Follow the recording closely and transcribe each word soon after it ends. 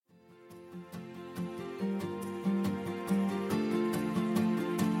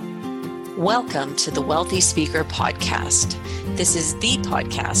Welcome to the Wealthy Speaker Podcast. This is the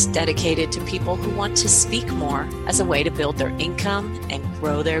podcast dedicated to people who want to speak more as a way to build their income and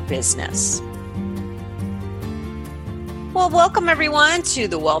grow their business. Well, welcome everyone to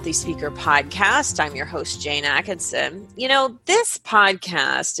the Wealthy Speaker Podcast. I'm your host, Jane Atkinson. You know, this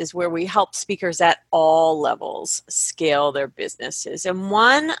podcast is where we help speakers at all levels scale their businesses. And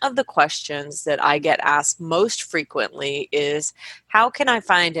one of the questions that I get asked most frequently is, how can I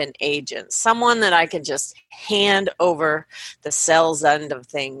find an agent, someone that I can just hand over the sales end of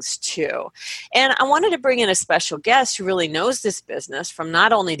things to? And I wanted to bring in a special guest who really knows this business from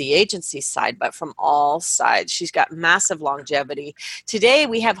not only the agency side, but from all sides. She's got massive longevity. Today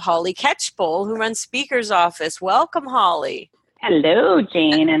we have Holli Catchpole, who runs Speaker's Office. Welcome, Holli. Hello,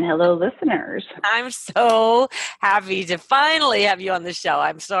 Jane, and hello, listeners. I'm so happy to finally have you on the show.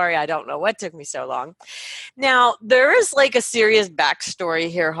 I'm sorry, I don't know what took me so long. Now, there is like a serious backstory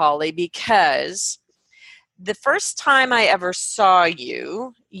here, Holli, because the first time I ever saw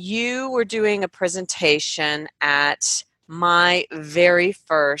you, you were doing a presentation at my very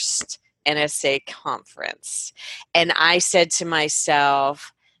first NSA conference. And I said to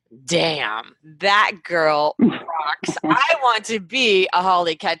myself, damn, that girl rocks. I want to be a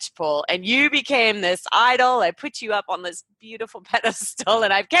Holli Catchpole. And you became this idol. I put you up on this beautiful pedestal,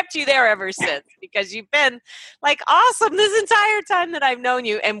 and I've kept you there ever since because you've been like awesome this entire time that I've known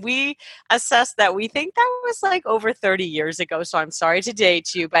you. And we assessed that we think that was like over 30 years ago. So I'm sorry to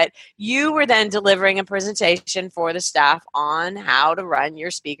date you, but you were then delivering a presentation for the staff on how to run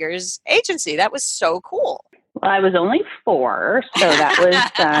your speaker's agency. That was so cool. Well, I was only 4, so that was,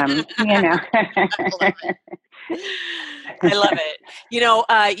 I love it. You know,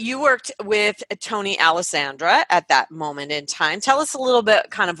 you worked with Tony Alessandra at that moment in time. Tell us a little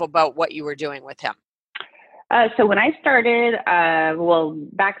bit kind of about what you were doing with him. So when I started,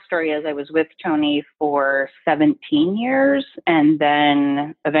 backstory is I was with Tony for 17 years and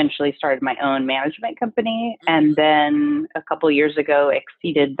then eventually started my own management company. And then a couple of years ago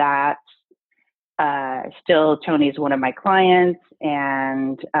exceeded that. Still, Tony's one of my clients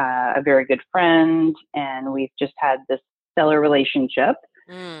and a very good friend, and we've just had this stellar relationship.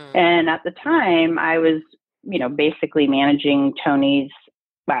 And at the time, I was, basically managing Tony's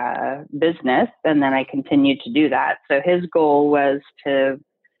business, and then I continued to do that. So his goal was to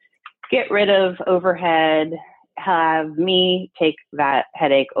get rid of overhead, have me take that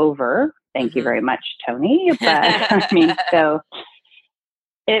headache over. Thank you very much, Tony. But so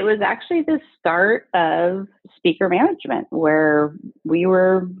it was actually the start of speaker management, where we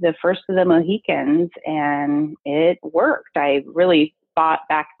were the first of the Mohicans, and it worked. I really thought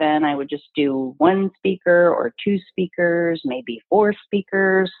back then I would just do 1 speaker or 2 speakers, maybe 4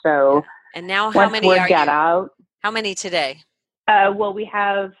 speakers. So, and now how many are you? Out, how many today? Well, we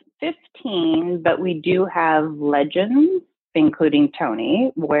have 15, but we do have legends, including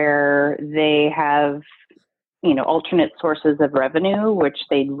Tony, where they have alternate sources of revenue, which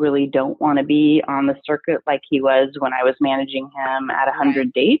they really don't want to be on the circuit like he was when I was managing him at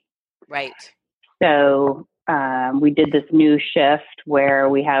 100 dates. Right. So we did this new shift where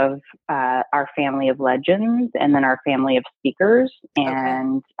we have our family of legends and then our family of speakers.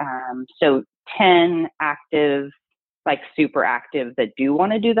 And so 10 active, like super active that do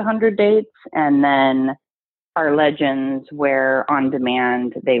want to do the 100 dates. And then our legends where on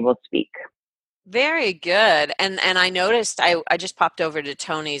demand they will speak. Very good. And I noticed, I just popped over to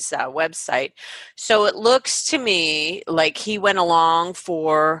Tony's website. So it looks to me like he went along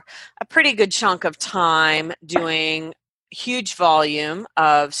for a pretty good chunk of time doing huge volume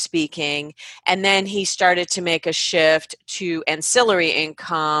of speaking. And then he started to make a shift to ancillary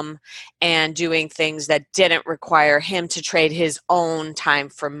income and doing things that didn't require him to trade his own time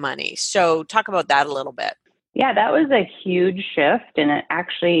for money. So talk about that a little bit. Yeah, that was a huge shift, and it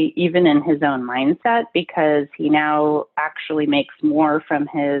actually even in his own mindset, because he now actually makes more from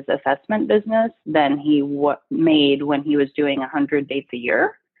his assessment business than he made when he was doing 100 dates a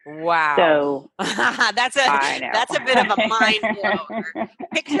year. Wow. So that's a bit of a mind blower.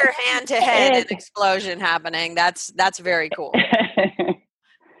 Picture hand to head an explosion happening. That's very cool.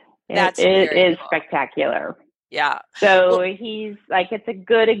 It is cool. Spectacular. Yeah. So he's like, it's a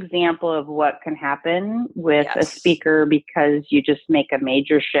good example of what can happen with a speaker, because you just make a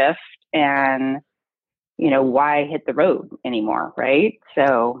major shift and, why hit the road anymore, right?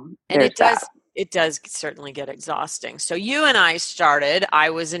 So and it does. It does certainly get exhausting. So you and I started. I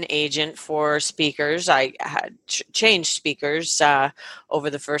was an agent for speakers. I had changed speakers over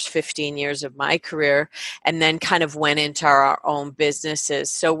the first 15 years of my career, and then kind of went into our own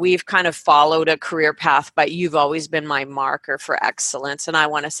businesses. So we've kind of followed a career path, but you've always been my marker for excellence. And I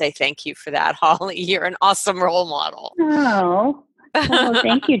want to say thank you for that, Holly. You're an awesome role model. Oh, well,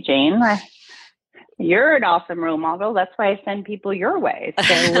 thank you, Jane. You're an awesome role model. That's why I send people your way.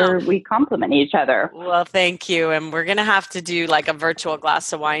 So we complement each other. Well, thank you. And we're going to have to do like a virtual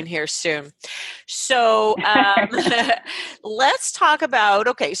glass of wine here soon. So let's talk about,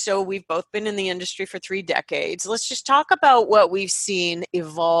 okay, so we've both been in the industry for 3 decades. Let's just talk about what we've seen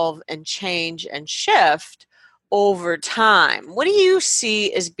evolve and change and shift over time. What do you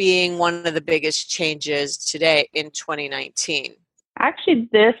see as being one of the biggest changes today in 2019? Actually,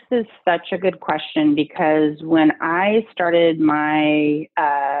 this is such a good question because when I started my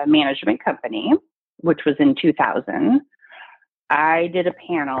management company, which was in 2000, I did a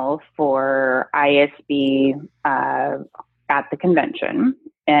panel for ISB at the convention.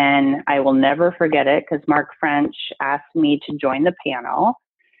 And I will never forget it because Mark French asked me to join the panel.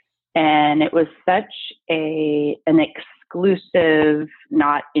 And it was such an exclusive,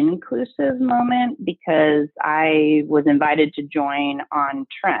 not inclusive moment because I was invited to join on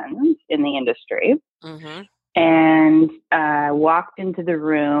trends in the industry. Mm-hmm. And walked into the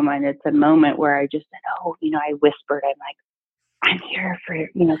room, and it's a moment where I just said, "Oh, I whispered, I'm like, I'm here for,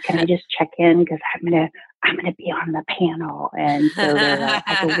 can I just check in because I'm gonna be on the panel." And so they're like,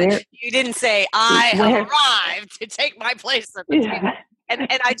 I go, "Where?" You didn't say I have arrived to take my place at the table. And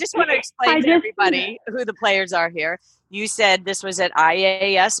I just want to explain to everybody who the players are here. You said this was at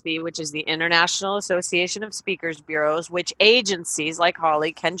IASB, which is the International Association of Speakers Bureaus, which agencies like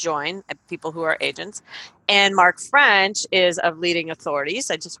Holly can join, people who are agents. And Mark French is of Leading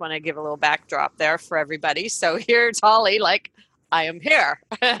Authorities. I just want to give a little backdrop there for everybody. So here's Holly, like, I am here,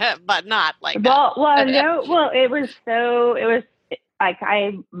 but not like that. It was like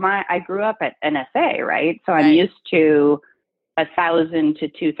I grew up at NSA, right? So I'm Right. used to 1,000 to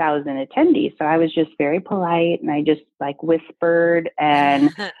 2,000 attendees. So I was just very polite and I just like whispered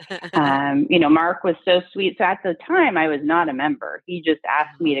and, Mark was so sweet. So at the time I was not a member. He just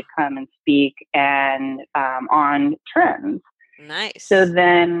asked me to come and speak and, on trends. Nice. So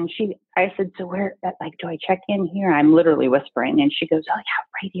then I said, "So where, like, do I check in here?" I'm literally whispering and she goes, "Oh yeah,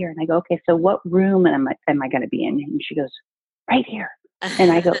 right here." And I go, "Okay, so what room am I going to be in?" And she goes, "Right here."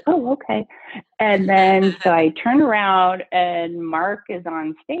 And I go, "Oh, okay." And then so I turned around and Mark is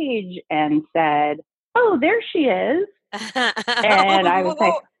on stage and said, "Oh, there she is." And I was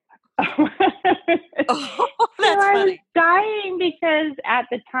like, oh, so that's I was funny. dying because at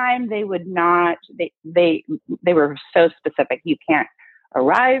the time they would not, they were so specific. You can't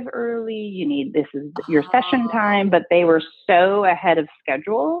arrive early. This is your session time, but they were so ahead of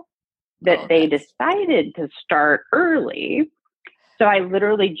schedule that they decided to start early. So I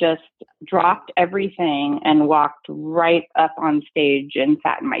literally just dropped everything and walked right up on stage and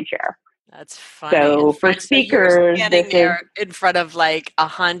sat in my chair. That's funny. So for speakers, you're standing there in front of like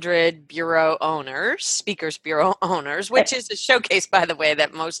 100 bureau owners, speakers bureau owners, which is a showcase, by the way,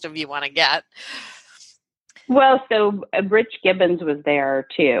 that most of you want to get. Well, so Rich Gibbons was there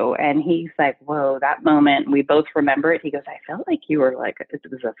too, and he's like, "Whoa, that moment!" We both remember it. He goes, "I felt like you were like it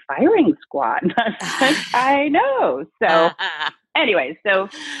was a firing squad." I know. So anyway, so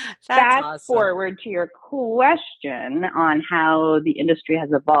fast forward to your question on how the industry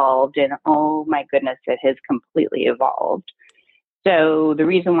has evolved, and oh my goodness, it has completely evolved. So the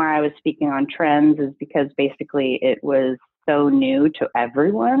reason why I was speaking on trends is because basically it was so new to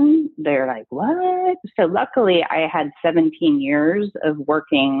everyone. They're like, "What?" So luckily I had 17 years of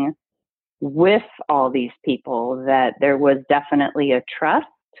working with all these people that there was definitely a trust,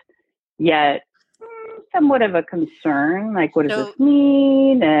 yet somewhat of a concern, like, what does this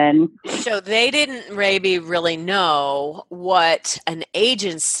mean? And so they didn't maybe really know what an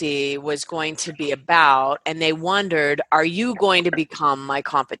agency was going to be about, and they wondered, are you going to become my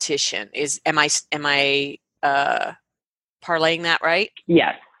competition? Am I parlaying that right?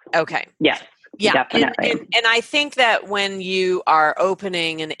 Yes. Okay. Yes. Yeah. Definitely. And I think that when you are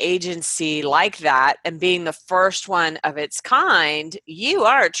opening an agency like that and being the first one of its kind, you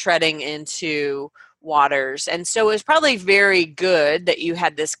are treading into waters. And so it was probably very good that you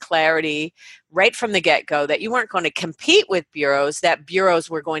had this clarity right from the get-go that you weren't going to compete with bureaus, that bureaus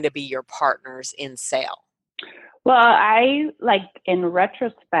were going to be your partners in sale. Well, in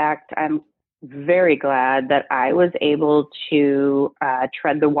retrospect, I'm very glad that I was able to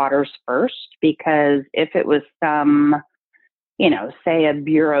tread the waters first, because if it was some, say a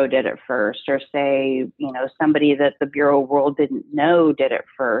bureau did it first, or say, somebody that the bureau world didn't know did it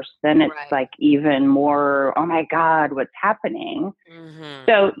first, then it's Right. like even more, oh my God, what's happening? Mm-hmm.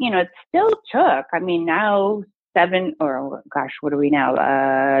 So, it still took, now what are we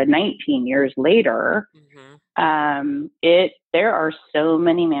now? 19 years later, Mm-hmm. there are so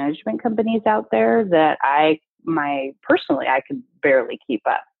many management companies out there that personally, I could barely keep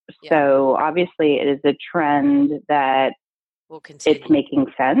up. Yeah. So obviously it is a trend that Will it's continue. making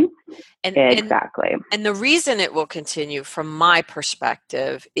sense. And Exactly. and the reason it will continue from my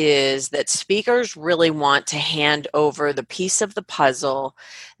perspective is that speakers really want to hand over the piece of the puzzle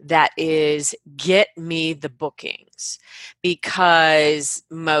that is get me the bookings, because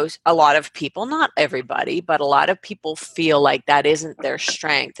a lot of people, not everybody, but a lot of people feel like that isn't their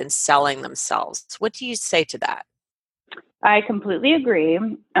strength in selling themselves. What do you say to that? I completely agree.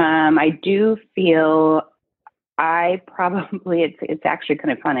 I do feel it's actually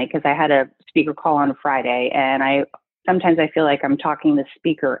kind of funny because I had a speaker call on Friday, and sometimes I feel like I'm talking the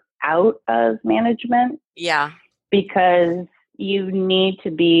speaker out of management, Yeah. because you need to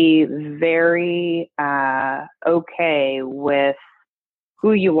be very okay with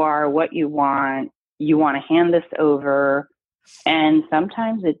who you are, what you want. You want to hand this over, and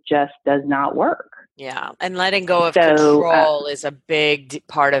sometimes it just does not work. Yeah, and letting go of So, control is a big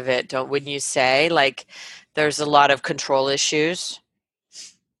part of it, wouldn't you say? Like, there's a lot of control issues.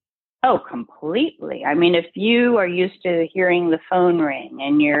 oh, completely. If you are used to hearing the phone ring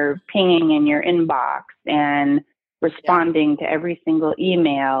and you're pinging in your inbox and Yeah, responding to every single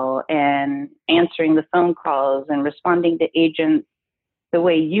email and answering the phone calls and responding to agents the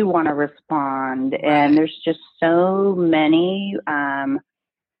way you want to respond, and right. there's just so many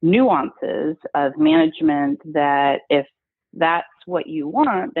nuances of management that if that's what you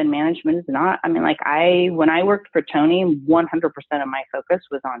want, then management is not. When I worked for Tony, 100% of my focus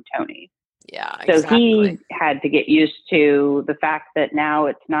was on Tony. Yeah, So exactly. he had to get used to the fact that now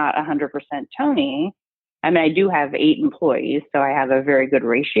it's not 100% Tony. I do have 8 employees, so I have a very good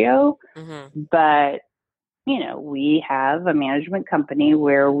ratio, Hmm. but we have a management company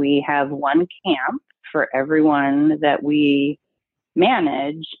where we have one camp for everyone that we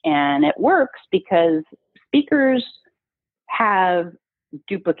manage, and it works because speakers have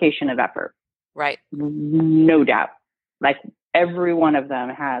duplication of effort, Right. no doubt. Like, every one of them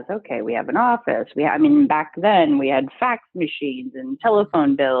has, okay, we have an office, back then we had fax machines and Hmm.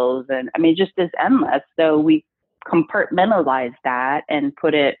 telephone bills, and just is endless. So we compartmentalize that and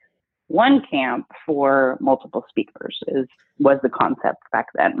put it one camp for multiple speakers was the concept back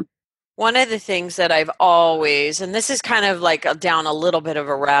then. One of the things that I've always, and this is kind of like down a little bit of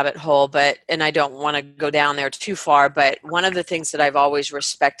a rabbit hole, and I don't want to go down there too far, but one of the things that I've always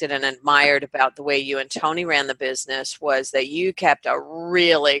respected and admired about the way you and Tony ran the business was that you kept a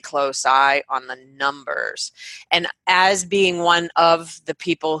really close eye on the numbers. And as being one of the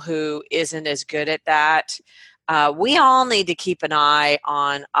people who isn't as good at that, we all need to keep an eye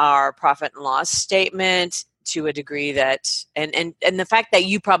on our profit and loss statement to a degree that, and the fact that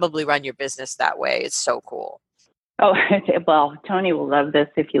you probably run your business that way is so cool. Oh, well, Tony will love this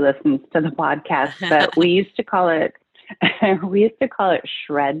if he listens to the podcast, but we used to call it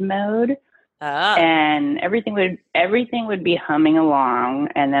shred mode, Ah, and everything would be humming along,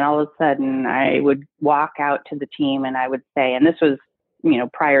 and then all of a sudden I would walk out to the team and I would say, and this was,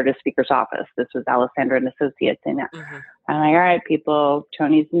 prior to Speaker's office, this was Alessandra and Associates, and mhm. I'm like, all right, people,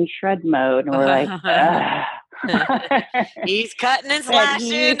 Tony's in shred mode, and we're like, ugh. He's cutting and But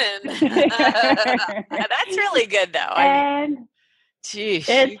slashing, and that's really good, though. I mean, and geez,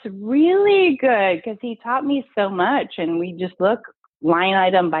 it's really good because he taught me so much, and we just look line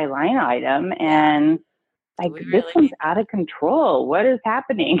item by line item, yeah, and like, we this really one's need out of control. What is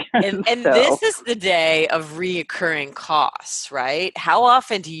happening? And this So, is the day of reoccurring costs, right? How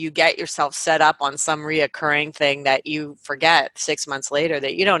often do you get yourself set up on some reoccurring thing that you forget 6 months later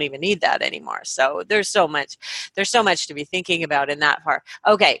that you don't even need that anymore? So there's so much to be thinking about in that part.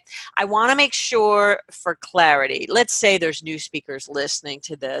 Okay, I want to make sure for clarity. Let's say there's new speakers listening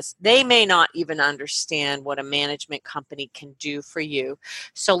to this. They may not even understand what a management company can do for you.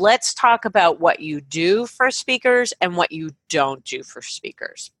 So let's talk about what you do for speakers and what you don't do for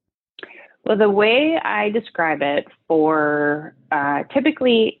speakers. well, the way I describe it for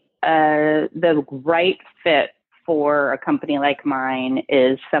typically the right fit for a company like mine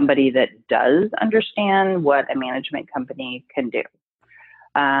is somebody that does understand what a management company can do.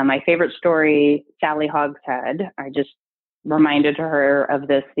 My favorite story, Sally Hogshead, I just reminded her of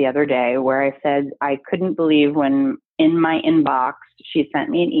this the other day, where I said I couldn't believe when in my inbox she sent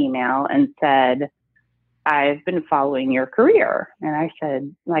me an email and said, I've been following your career. And I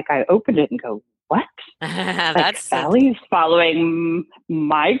said, like, I opened it and go, what? Like, That's Sally's following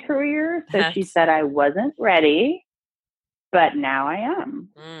my career? So she that's said I wasn't ready, but now I am.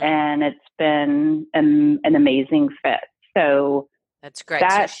 mm, And it's been an amazing fit. So that's great. So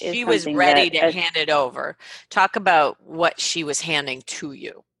that is she was something ready that, to hand it over. Talk about what she was handing to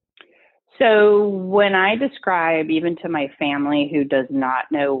you. so when I describe even to my family who does not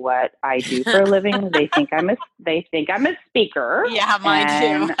know what I do for a living, they think I'm a speaker, Yeah, mine too.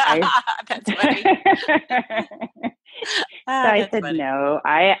 and I That's so funny. I That's said funny. no.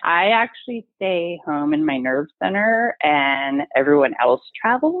 I actually stay home in my nerve center, and everyone else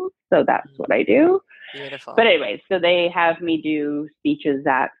travels, so that's Mm, what I do. beautiful. But anyway, so they have me do speeches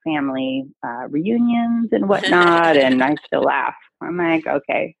at family reunions and whatnot, and I still laugh. I'm like,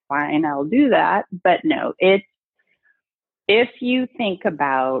 okay, fine, I'll do that. But no, it's if you think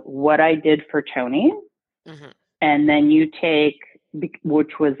about what I did for Tony, Mhm. and then you take,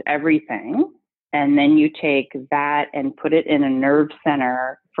 which was everything, and then you take that and put it in a nerve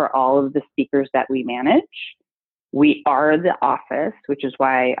center for all of the speakers that we manage. We are the office, which is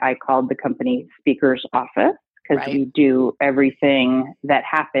why I called the company Speaker's Office, because Right. we do everything that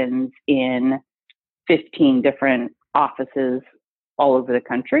happens in 15 different offices all over the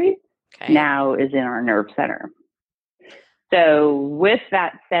country Okay. now is in our nerve center. So, with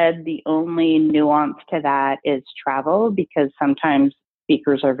that said, the only nuance to that is travel, because sometimes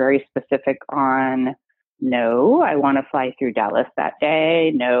speakers are very specific on no, I want to fly through Dallas that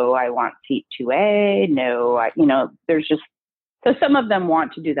day. No, I want seat 2A. No, there's just, so some of them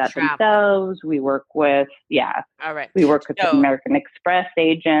want to do that Traveling. themselves. All right. We work with So, American Express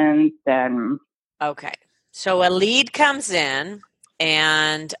agents and okay. So a lead comes in,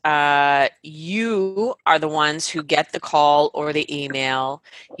 and you are the ones who get the call or the email.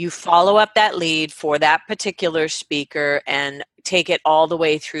 You follow up that lead for that particular speaker and take it all the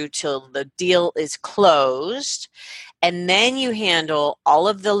way through till the deal is closed. And then you handle all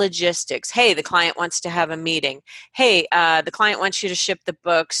of the logistics. Hey, the client wants to have a meeting. Hey, the client wants you to ship the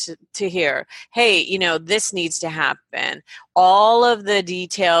books to here. Hey, this needs to happen. All of the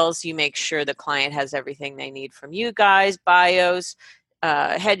details, you make sure the client has everything they need from you guys, bios,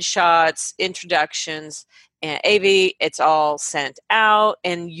 headshots, introductions, and AV. It's all sent out,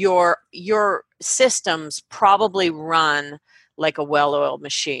 and your systems probably run like a well-oiled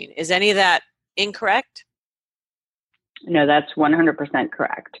machine. Is any of that incorrect? no, that's 100%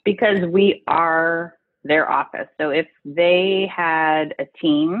 correct, because we are their office. So if they had a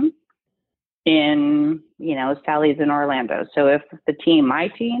team in, Sally's in Orlando. So if my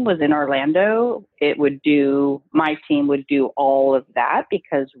team was in Orlando, my team would do all of that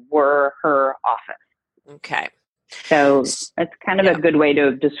because we're her office. Okay. So it's kind of a Yeah, good way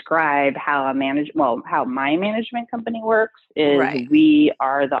to describe how how my management company works is right. we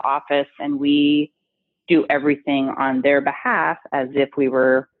are the office and we do everything on their behalf as if we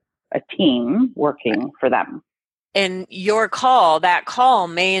were a team Right. working for them. And that call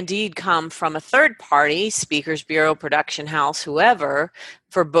may indeed come from a third party, Speakers Bureau, production house, whoever,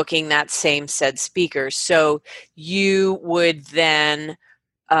 for booking that same said speaker. So you would then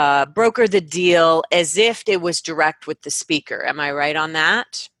broker the deal as if it was direct with the speaker. Am I right on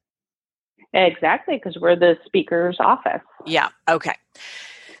that? Exactly, because we're the speaker's office. Yeah. Okay. Yeah.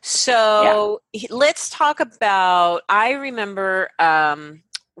 So let's talk about. I remember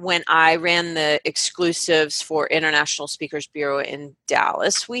when I ran the exclusives for International Speakers Bureau in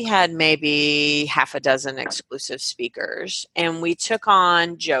Dallas, we had maybe half a dozen exclusive speakers, and we took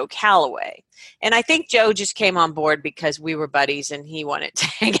on Joe Calloway. And I think Joe just came on board because we were buddies and he wanted to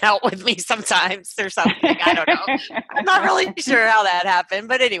hang out with me sometimes or something. I don't know. I'm not really sure how that happened.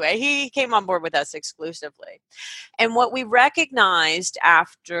 But anyway, he came on board with us exclusively. And what we recognized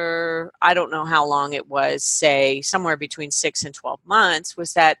after, I don't know how long it was, say somewhere between 6 and 12 months,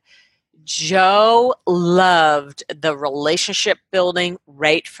 was that Joe loved the relationship building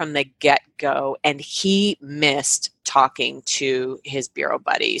right from the get go, and he missed talking to his bureau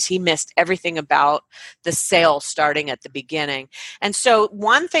buddies. He missed everything about the sale starting at the beginning. And so,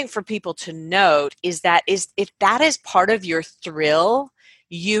 one thing for people to note is if that is part of your thrill,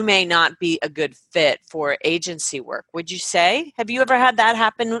 you may not be a good fit for agency work. Would you say? Have you ever had that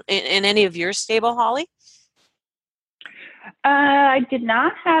happen in any of your stable, Holly? I did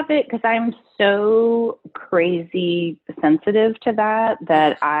not have it because I'm so crazy sensitive to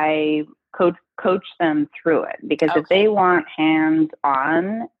that I coach them through it. Because if Okay. they want hands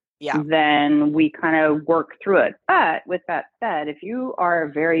on, Yeah. then we kind of work through it. But with that said, if you are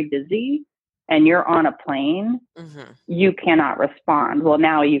very busy and you're on a plane, you cannot respond. Well,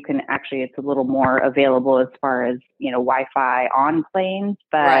 now you can actually, it's a little more available as far as, Wi-Fi on planes,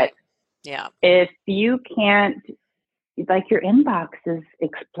 but Right. Yeah. if you can't, like your inbox is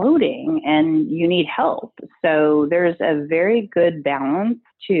exploding and you need help. So there's a very good balance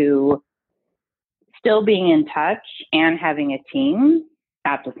to still being in touch and having a team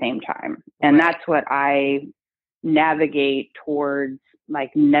at the same time. And Right. that's what I navigate towards,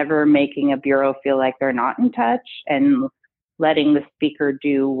 like never making a bureau feel like they're not in touch and letting the speaker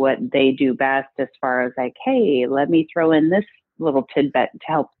do what they do best as far as like, hey, let me throw in this little tidbit to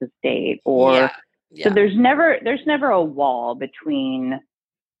help the state. Or Yeah. so there's never a wall between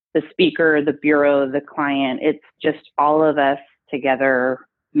the speaker, the bureau, the client. It's just all of us together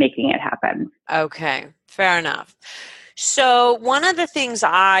making it happen. Okay, fair enough. So, one of the things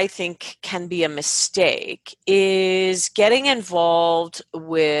I think can be a mistake is getting involved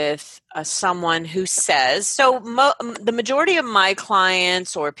with someone who says, the majority of my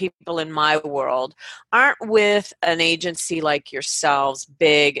clients or people in my world aren't with an agency like yourselves,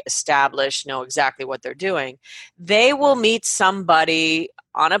 big, established, know exactly what they're doing. They will meet somebody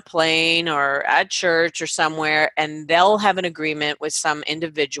on a plane or at church or somewhere, and they'll have an agreement with some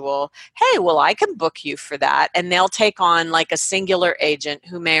individual. Hey, well, I can book you for that. And they'll take on like a singular agent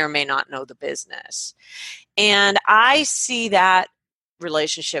who may or may not know the business. And I see that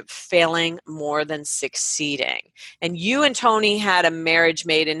relationship failing more than succeeding. And you and Tony had a marriage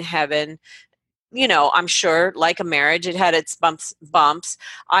made in heaven. I'm sure, like a marriage, it had its bumps.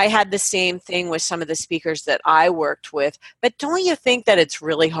 I had the same thing with some of the speakers that I worked with. But don't you think that it's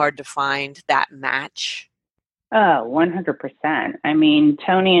really hard to find that match? Oh, 100%. I mean,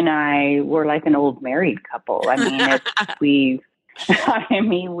 Tony and I were like an old married couple. I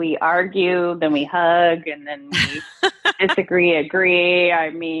mean, we argue, then we hug, and then we disagree, agree.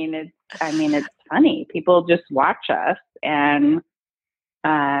 It's funny. People just watch us, and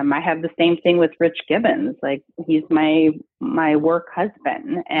I have the same thing with Rich Gibbons. Like, he's my work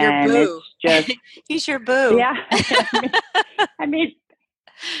husband, and Your it's boo. just He's your boo. yeah. I mean,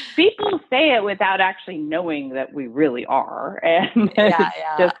 people say it without actually knowing that we really are, and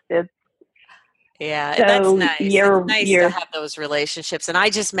it's Yeah, that's so nice. It's nice to you're have those relationships. And I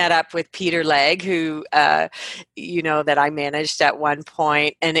just met up with Peter Legg, who, that I managed at one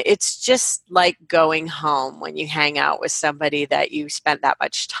point. And it's just like going home when you hang out with somebody that you spent that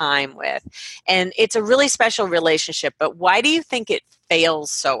much time with. And it's a really special relationship. But why do you think it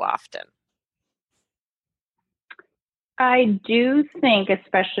fails so often? I do think,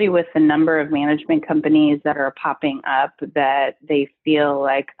 especially with the number of management companies that are popping up, that they feel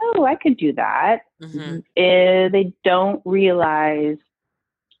like, oh, I could do that. They don't realize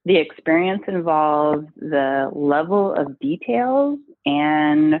the experience involved, the level of details.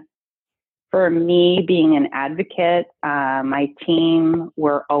 And for me, being an advocate, my team,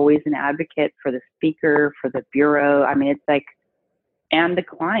 we're always an advocate for the speaker, for the bureau. I mean, it's like, and the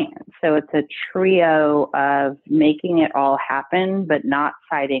client. So it's a trio of making it all happen, but not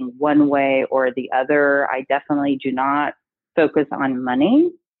siding one way or the other. I definitely do not focus on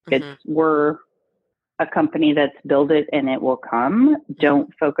money. We're a company that's build it and it will come. Don't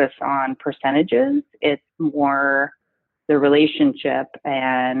focus on percentages. It's more the relationship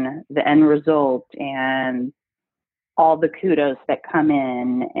and the end result and all the kudos that come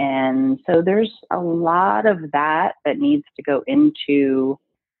in. And so there's a lot of that needs to go into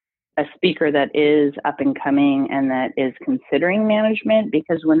a speaker that is up and coming and that is considering management,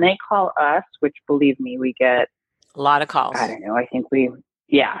 because when they call us, which believe me, we get a lot of calls. I don't know. I think we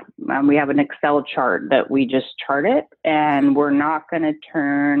have an Excel chart that we just chart it, and we're not going to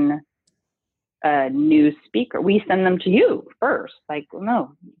turn a new speaker. We send them to you first. Like,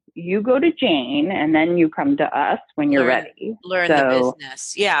 no, you go to Jane and then you come to us when you're ready. Learn the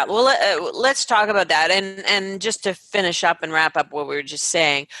business. Yeah. Well, let's talk about that. And just to finish up and wrap up what we were just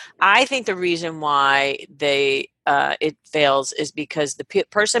saying, I think the reason why it fails is because the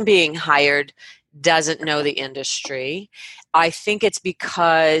person being hired doesn't know the industry. I think it's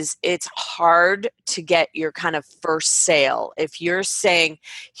because it's hard to get your kind of first sale. If you're saying,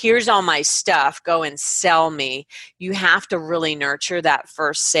 here's all my stuff, go and sell me, you have to really nurture that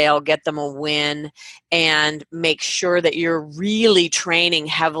first sale, get them a win, and make sure that you're really training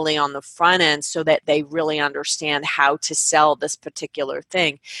heavily on the front end so that they really understand how to sell this particular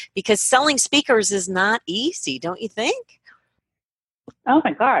thing. Because selling speakers is not easy, don't you think? Oh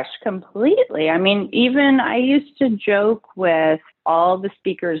my gosh, completely. I mean, even I used to joke with all the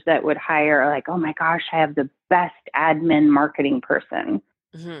speakers that would hire, like, oh my gosh, I have the best admin marketing person.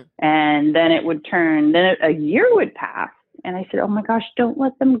 And then a year would pass And I said, oh my gosh, don't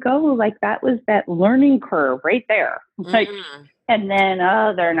let them go. Like that was that learning curve right there. Like, and then,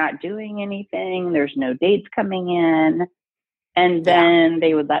 oh, they're not doing anything. There's no dates coming in. And then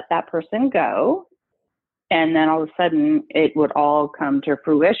they would let that person go. And then all of a sudden it would all come to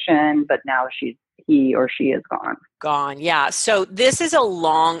fruition, but now he or she is gone. Yeah. So this is a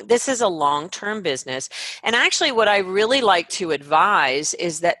long-term business. And actually what I really like to advise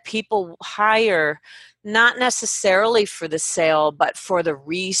is that people hire not necessarily for the sale, but for the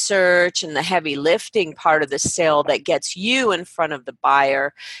research and the heavy lifting part of the sale that gets you in front of the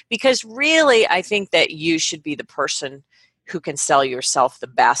buyer. Because really, I think that you should be the person who can sell yourself the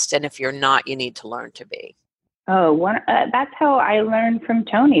best. And if you're not, you need to learn to be. Oh, that's how I learned from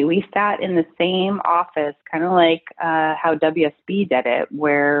Tony. We sat in the same office, kind of like how WSB did it,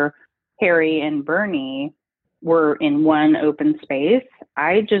 where Harry and Bernie were in one open space.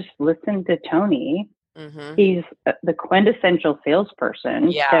 I just listened to Tony. Mm-hmm. He's the quintessential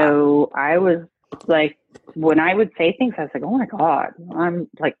salesperson. Yeah. So I was like, when I would say things, I was like, oh my God, I'm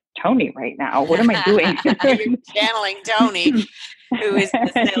like Tony right now. What am I doing? You're channeling Tony, who is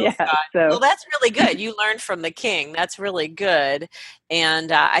the sales guy. Well, that's really good. You learned from the king. That's really good.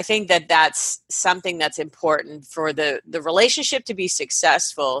 And I think that that's something that's important for the relationship to be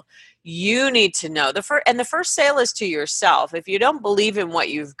successful. You need to know the first sale is to yourself. If you don't believe in what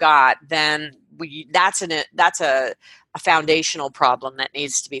you've got, then that's a foundational problem that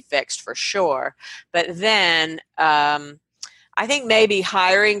needs to be fixed for sure. But then I think maybe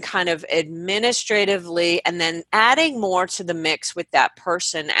hiring kind of administratively and then adding more to the mix with that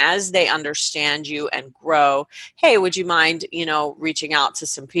person as they understand you and grow. Hey, would you mind, reaching out to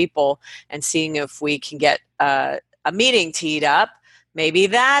some people and seeing if we can get a meeting teed up? Maybe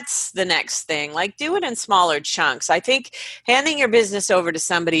that's the next thing. Like, do it in smaller chunks. I think handing your business over to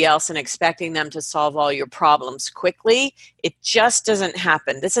somebody else and expecting them to solve all your problems quickly, it just doesn't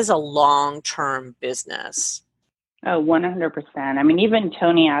happen. This is a long-term business. Oh, 100%. I mean, even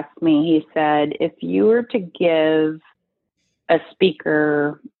Tony asked me, he said, if you were to give a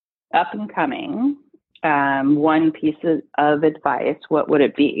speaker up and coming one piece of advice, what would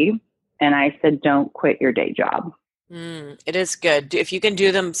it be? And I said, don't quit your day job. It is good. If you can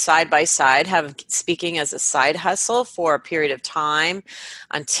do them side by side, have speaking as a side hustle for a period of time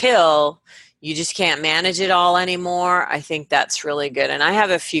until you just can't manage it all anymore, I think that's really good. And I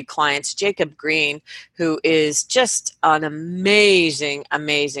have a few clients, Jacob Green, who is just an amazing,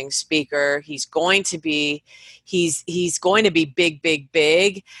 amazing speaker. He's going to be big, big,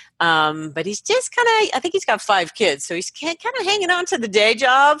 big. But he's just I think he's got 5 kids. So he's kind of hanging on to the day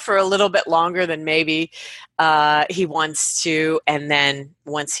job for a little bit longer than maybe he wants to. And then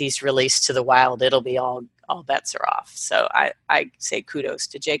once he's released to the wild, it'll be all bets are off. So I say kudos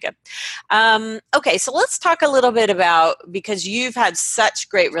to Jacob. Okay, so let's talk a little bit about, because you've had such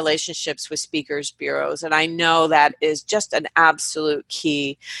great relationships with speakers bureaus, and I know that is just an absolute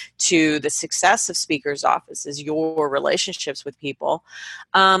key to the success of speakers offices, your relationships with people.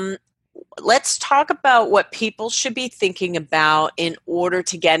 Let's talk about what people should be thinking about in order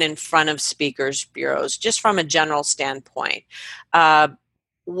to get in front of speakers bureaus, just from a general standpoint.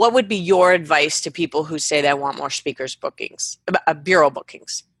 What would be your advice to people who say they want more speakers bookings, bureau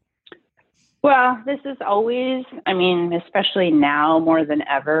bookings? Well, this is always, especially now more than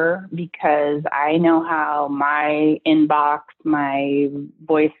ever, because I know how my inbox, my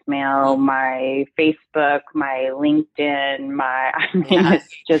voicemail, my Facebook, my LinkedIn,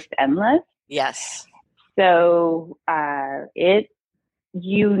 it's just endless. Yes. So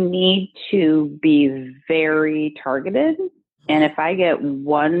you need to be very targeted. And if I get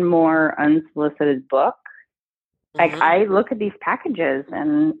one more unsolicited book, like I look at these packages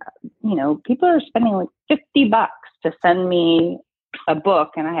and, people are spending like $50 to send me a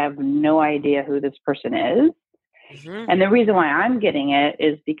book and I have no idea who this person is. And the reason why I'm getting it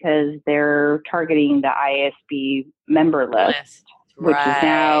is because they're targeting the ISB member list, which is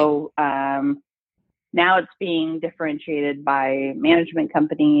now it's being differentiated by management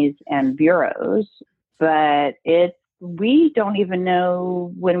companies and bureaus, but we don't even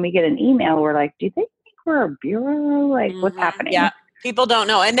know when we get an email. We're like, do they think we're a bureau? Like, what's happening? Yeah, people don't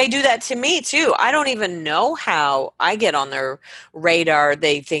know. And they do that to me, too. I don't even know how I get on their radar.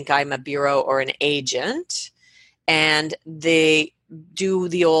 They think I'm a bureau or an agent. And they do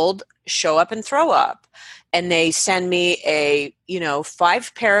the old show up and throw up. And they send me a,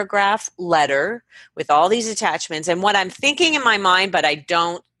 5-paragraph letter with all these attachments. And what I'm thinking in my mind, but I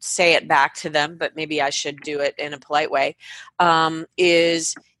don't say it back to them, but maybe I should do it in a polite way,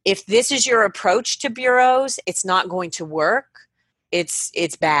 is if this is your approach to bureaus, it's not going to work.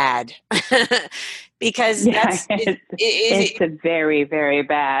 it's bad because Yeah, it's it, a very, very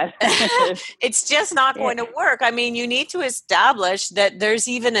bad. it's just not going to work. I mean, you need to establish that there's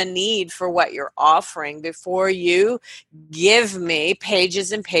even a need for what you're offering before you give me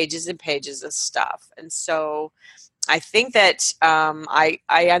pages and pages and pages of stuff. And so I think that I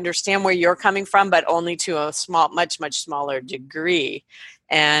understand where you're coming from, but only to a much smaller degree.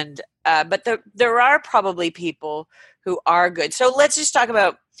 And but there are probably people who are good. So let's just talk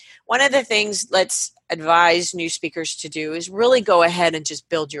about one of the things. Let's advise new speakers to do is really go ahead and just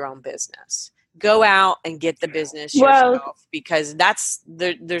build your own business. Go out and get the business Well, yourself, because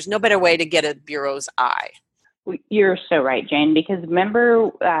there's no better way to get a bureau's eye. you're so right, Jane, because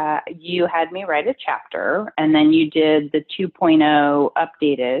remember, you had me write a chapter and then you did the 2.0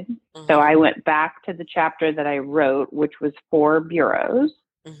 updated. Mm-hmm. So I went back to the chapter that I wrote, which was for bureaus.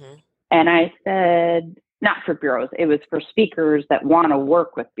 Mm-hmm. And I said, not for bureaus, it was for speakers that want to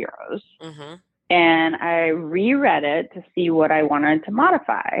work with bureaus. Mm-hmm. And I reread it to see what I wanted to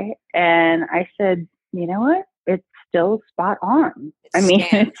modify. And I said, you know what? It's still spot on.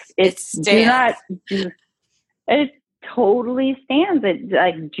 It totally stands. It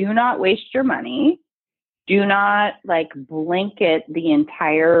like, do not waste your money. Do not like blanket the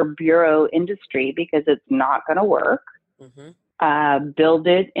entire bureau industry because it's not going to work. Mm-hmm. Build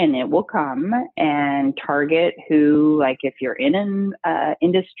it and it will come, and target who, like if you're in an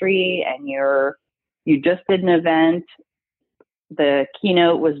industry and you just did an event, the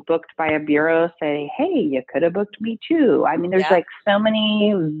keynote was booked by a bureau, say, hey, you could have booked me too. I mean, there's like so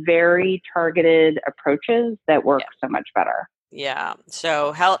many very targeted approaches that work so much better. Yeah.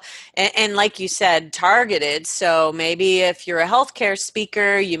 So and like you said, targeted. So maybe if you're a healthcare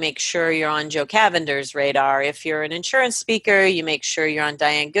speaker, you make sure you're on Joe Cavender's radar. If you're an insurance speaker, you make sure you're on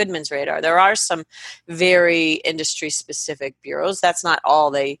Diane Goodman's radar. There are some very industry specific bureaus. That's not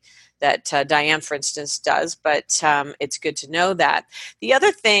all that Diane, for instance, does, but it's good to know that. The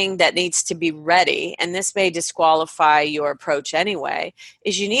other thing that needs to be ready, and this may disqualify your approach anyway,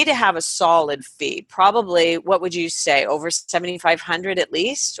 is you need to have a solid fee. Probably, what would you say, over $7,500 at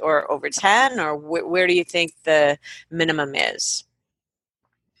least, or over 10, or where do you think the minimum is?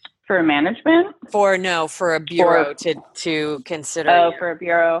 For management? For a bureau to consider. Oh, for a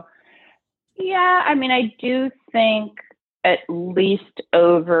bureau. Yeah, I mean, I do think at least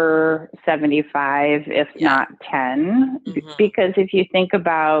over 75, if not 10, because if you think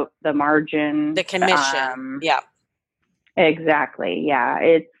about the margin, the commission, exactly. Yeah.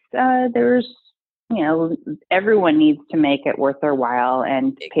 It's, there's, everyone needs to make it worth their while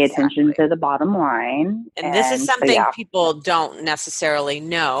and pay attention to the bottom line. And this is something people don't necessarily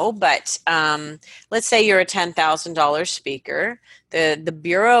know, but let's say you're a $10,000 speaker. The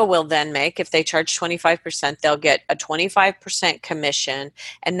bureau will then make, if they charge 25%, they'll get a 25% commission.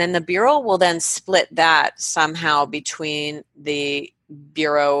 And then the bureau will then split that somehow between the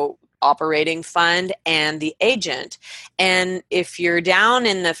bureau operating fund and the agent. And if you're down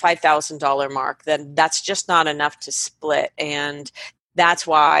in the $5,000 mark, then that's just not enough to split. And that's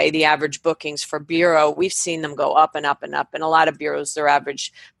why the average bookings for bureau, we've seen them go up and up and up. And a lot of bureaus, their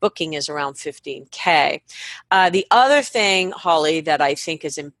average booking is around $15K. The other thing, Holly, that I think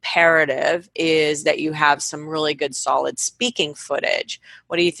is imperative is that you have some really good, solid speaking footage.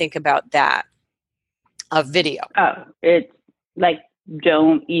 What do you think about that? Of video. Oh, it's like,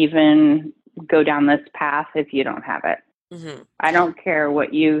 don't even go down this path if you don't have it. Mm-hmm. I don't care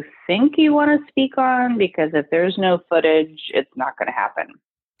what you think you want to speak on, because if there's no footage, it's not going to happen.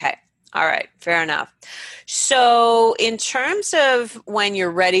 Okay. All right. Fair enough. So in terms of when you're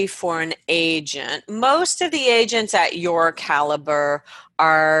ready for an agent, most of the agents at your caliber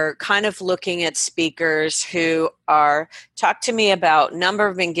are kind of looking at speakers who are, talk to me about number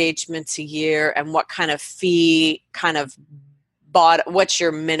of engagements a year and what kind of fee what's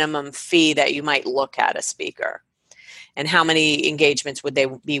your minimum fee that you might look at a speaker, and how many engagements would they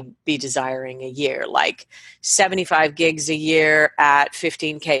be desiring a year? Like 75 gigs a year at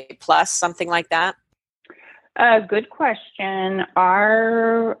 15K plus, something like that? Good question.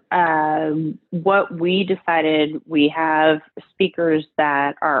 What we decided, we have speakers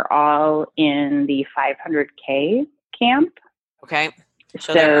that are all in the 500K camp. Okay.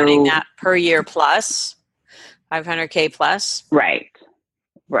 So they're earning that per year plus. 500K plus? Right.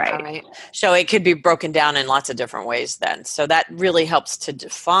 All right. So it could be broken down in lots of different ways then. So that really helps to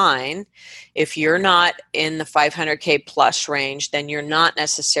define. If you're not in the 500K plus range, then you're not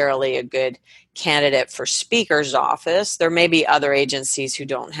necessarily a good candidate for speaker's office. There may be other agencies who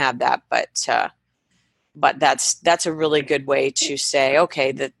don't have that, but that's a really good way to say,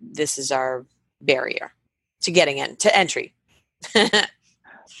 okay, that this is our barrier to getting in, to entry.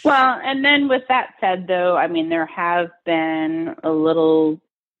 Well, and then with that said, though, I mean, there have been a little,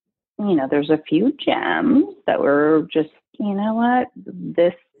 there's a few gems that were just, you know what,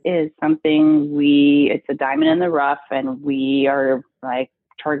 this is something it's a diamond in the rough, and we are like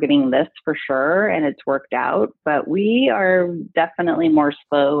targeting this for sure, and it's worked out. But we are definitely more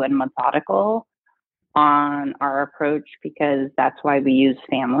slow and methodical on our approach because that's why we use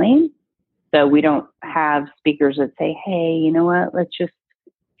family. So we don't have speakers that say, hey, you know what, let's just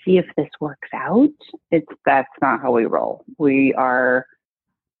see if this works out. That's not how we roll.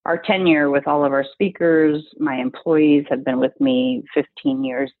 Our tenure with all of our speakers, my employees have been with me 15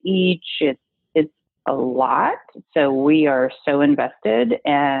 years each. It's a lot. So we are so invested,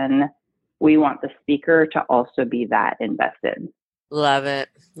 and we want the speaker to also be that invested. Love it.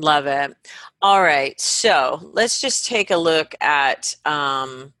 Love it. All right. So let's just take a look at,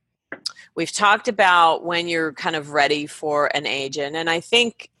 we've talked about when you're kind of ready for an agent. And I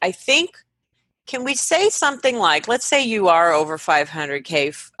think, can we say something like, let's say you are over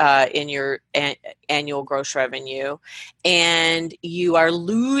 500K in your annual gross revenue, and you are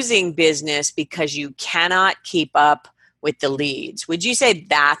losing business because you cannot keep up with the leads. Would you say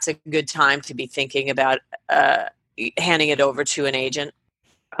that's a good time to be thinking about handing it over to an agent?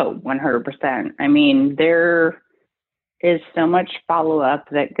 Oh, 100%. I mean, there is so much follow-up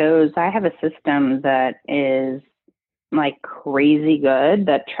that goes. I have a system that is like crazy good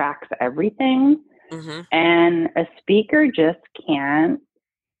that tracks everything. Mm-hmm. And a speaker just can't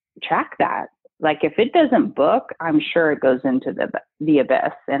track that. Like if it doesn't book, I'm sure it goes into the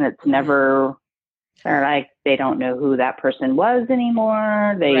abyss, and it's never, they're like, they don't know who that person was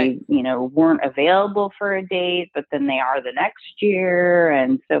anymore. They, Right. Weren't available for a date, but then they are the next year.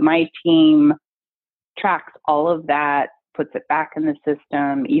 And so my team tracks all of that, puts it back in the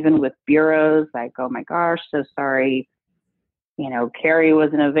system, even with bureaus, like, oh my gosh, so sorry, Carrie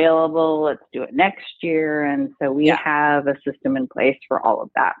wasn't available. Let's do it next year. And so we have a system in place for all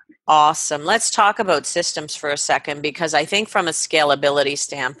of that. Awesome. Let's talk about systems for a second, because I think from a scalability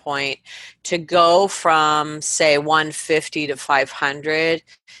standpoint, to go from, say, 150 to 500,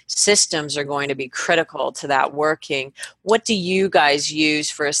 systems are going to be critical to that working. What do you guys use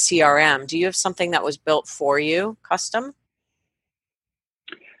for a CRM? Do you have something that was built for you, custom?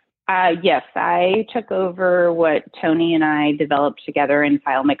 Yes, I took over what Tony and I developed together in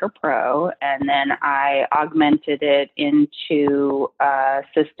FileMaker Pro, and then I augmented it into a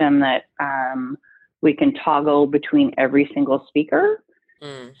system that we can toggle between every single speaker.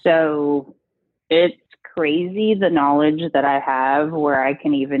 So it's crazy the knowledge that I have, where I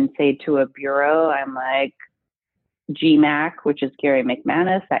can even say to a bureau, I'm like, GMAC, which is Gary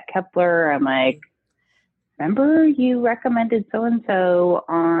McManus at Kepler, I'm like, remember you recommended so-and-so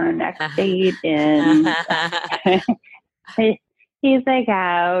on X date, and he's like,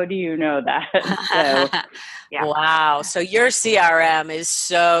 how do you know that? So, yeah. Wow. So your CRM is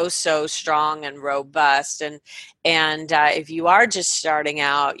so strong and robust. And if you are just starting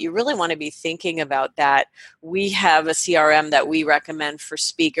out, you really want to be thinking about that. We have a CRM that we recommend for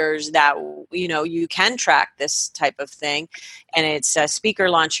speakers that, you can track this type of thing. And it's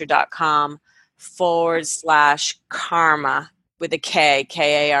speakerlauncher.com/karma with a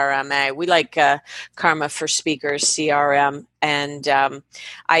Karma. We like Karma for Speakers CRM. And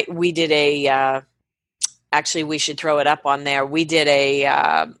we did actually, we should throw it up on there. We did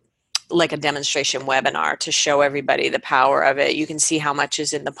like a demonstration webinar to show everybody the power of it. You can see how much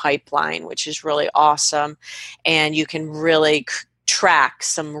is in the pipeline, which is really awesome. And you can really track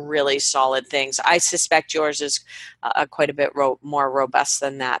some really solid things. I suspect yours is quite a bit more robust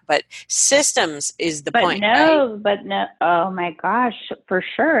than that. But systems is the point, right? But no. Oh my gosh, for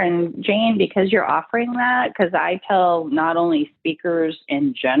sure. And Jane, because you're offering that, because I tell not only speakers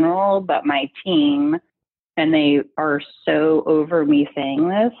in general, but my team, and they are so over me saying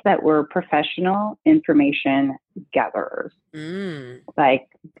this, that we're professional information gatherers. Like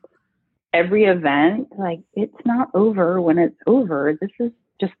every event, like it's not over when it's over. This is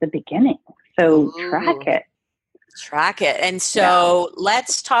just the beginning. So track it. Track it. And so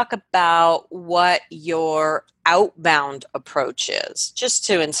let's talk about what your outbound approach is, just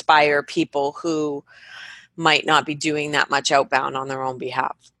to inspire people who might not be doing that much outbound on their own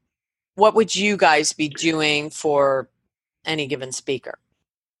behalf. What would you guys be doing for any given speaker?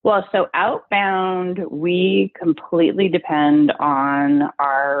 Well, so outbound, we completely depend on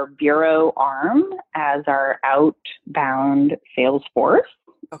our bureau arm as our outbound sales force.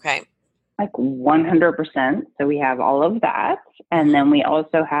 Okay. Like 100%. So we have all of that. And then we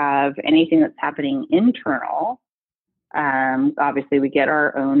also have anything that's happening internal. Obviously, we get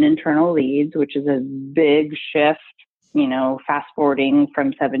our own internal leads, which is a big shift fast forwarding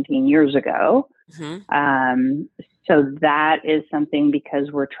from 17 years ago. Mm-hmm. So that is something,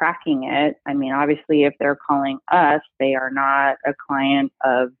 because we're tracking it. I mean, obviously, if they're calling us, they are not a client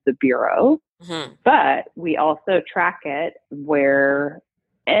of the Bureau, Mm-hmm. but we also track it where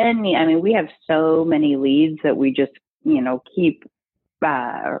we have so many leads that we just, keep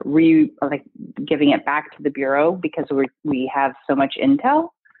giving it back to the Bureau, because we have so much intel.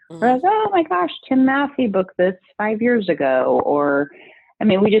 Mm-hmm. Whereas, oh my gosh, Tim Massey booked this 5 years ago, or,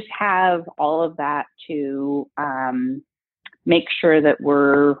 we just have all of that to make sure that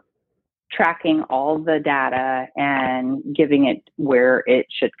we're tracking all the data and giving it where it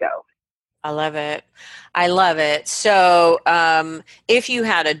should go. I love it. I love it. So if you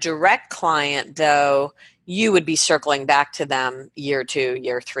had a direct client, though, you would be circling back to them year 2,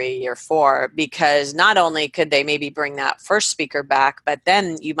 year 3, year 4, because not only could they maybe bring that first speaker back, but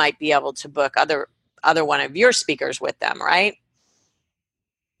then you might be able to book other one of your speakers with them, right?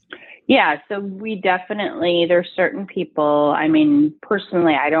 Yeah, so we definitely, there's certain people,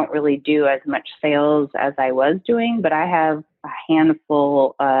 personally, I don't really do as much sales as I was doing, but I have a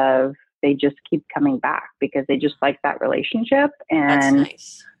handful of, they just keep coming back because they just like that relationship. And, that's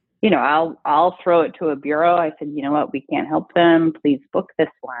nice. I'll throw it to a Bureau. I said, you know what, we can't help them. Please book this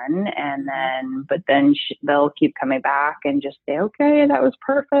one. And then, they'll keep coming back and just say, okay, that was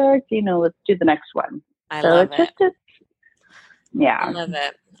perfect. Let's do the next one. I love it. Yeah. I love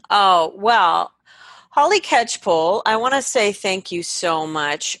it. Oh, well, Holli Catchpole, I want to say thank you so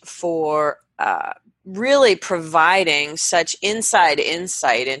much for really providing such insight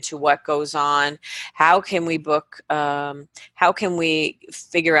into what goes on. How can we book? How can we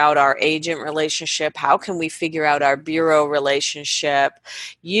figure out our agent relationship? How can we figure out our Bureau relationship?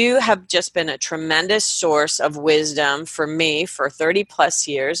 You have just been a tremendous source of wisdom for me for 30 plus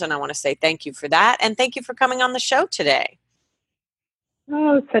years, and I want to say thank you for that, and thank you for coming on the show today.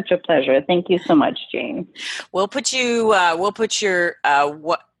 Oh, it's such a pleasure. Thank you so much, Jane. We'll put your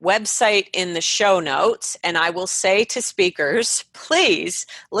website in the show notes, and I will say to speakers, please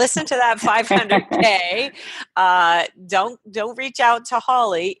listen to that 500K. Don't reach out to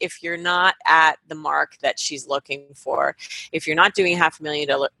Holli if you're not at the mark that she's looking for. If you're not doing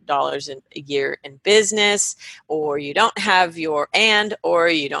 $500,000 in a year in business, or you don't have or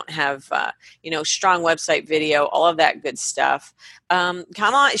you don't have strong website video, all of that good stuff. Come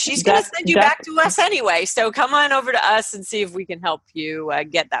on, she's going to send you back to us anyway. So come on over to us and see if we can help you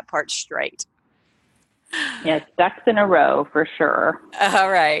get that part straight. Yes, ducks in a row for sure. All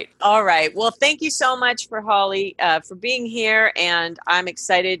right. Well, thank you so much for Holli for being here, and I'm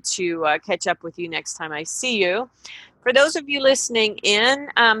excited to catch up with you next time I see you. For those of you listening in,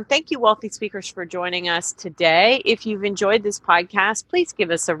 thank you, Wealthy Speakers, for joining us today. If you've enjoyed this podcast, please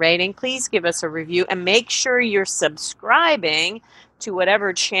give us a rating, please give us a review, and make sure you're subscribing to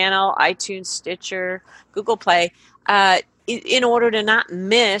whatever channel, iTunes, Stitcher, Google Play, in order to not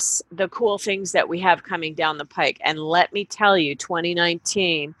miss the cool things that we have coming down the pike. And let me tell you,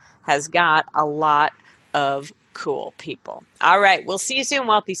 2019 has got a lot of cool people. All right. We'll see you soon,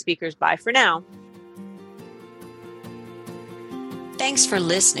 Wealthy Speakers. Bye for now. Thanks for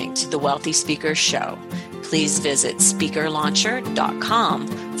listening to the Wealthy Speakers Show. Please visit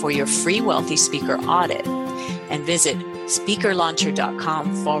speakerlauncher.com for your free Wealthy Speaker audit, and visit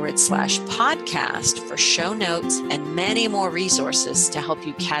speakerlauncher.com/podcast for show notes and many more resources to help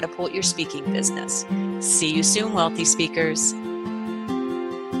you catapult your speaking business. See you soon, Wealthy Speakers.